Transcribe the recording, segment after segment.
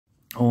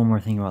Oh, one more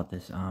thing about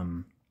this.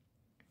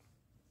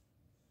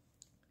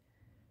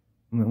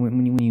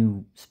 When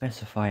you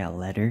specify a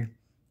letter,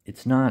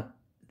 it's not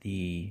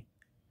the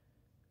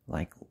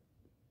like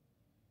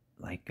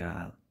like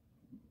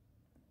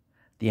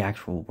the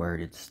actual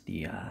word. It's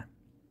the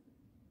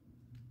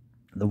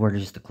word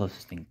is just the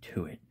closest thing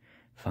to it.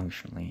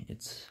 Functionally,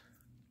 it's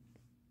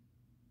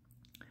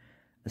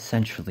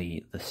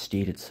essentially the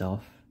state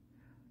itself.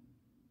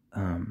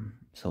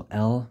 So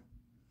L.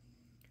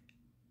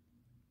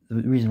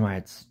 The reason why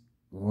it's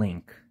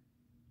link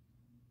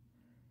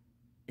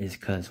is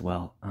because,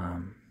 well,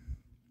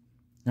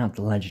 not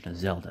the Legend of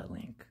Zelda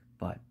Link,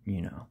 but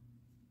you know,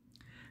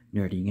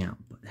 nerding out.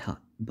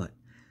 But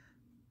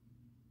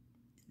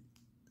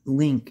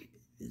Link,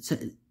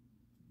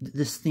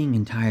 this thing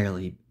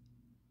entirely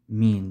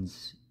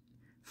means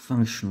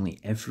functionally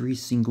every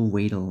single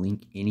way to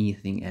link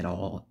anything at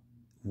all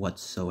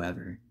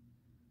whatsoever,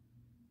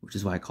 which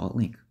is why I call it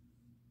link.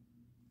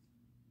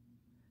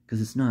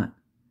 Because it's not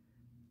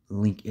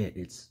link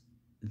it's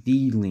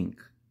the link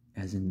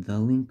as in the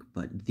link,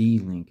 but the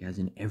link as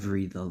in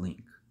every the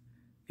link,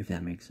 if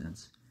that makes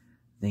sense.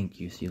 Thank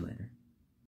you. See you later.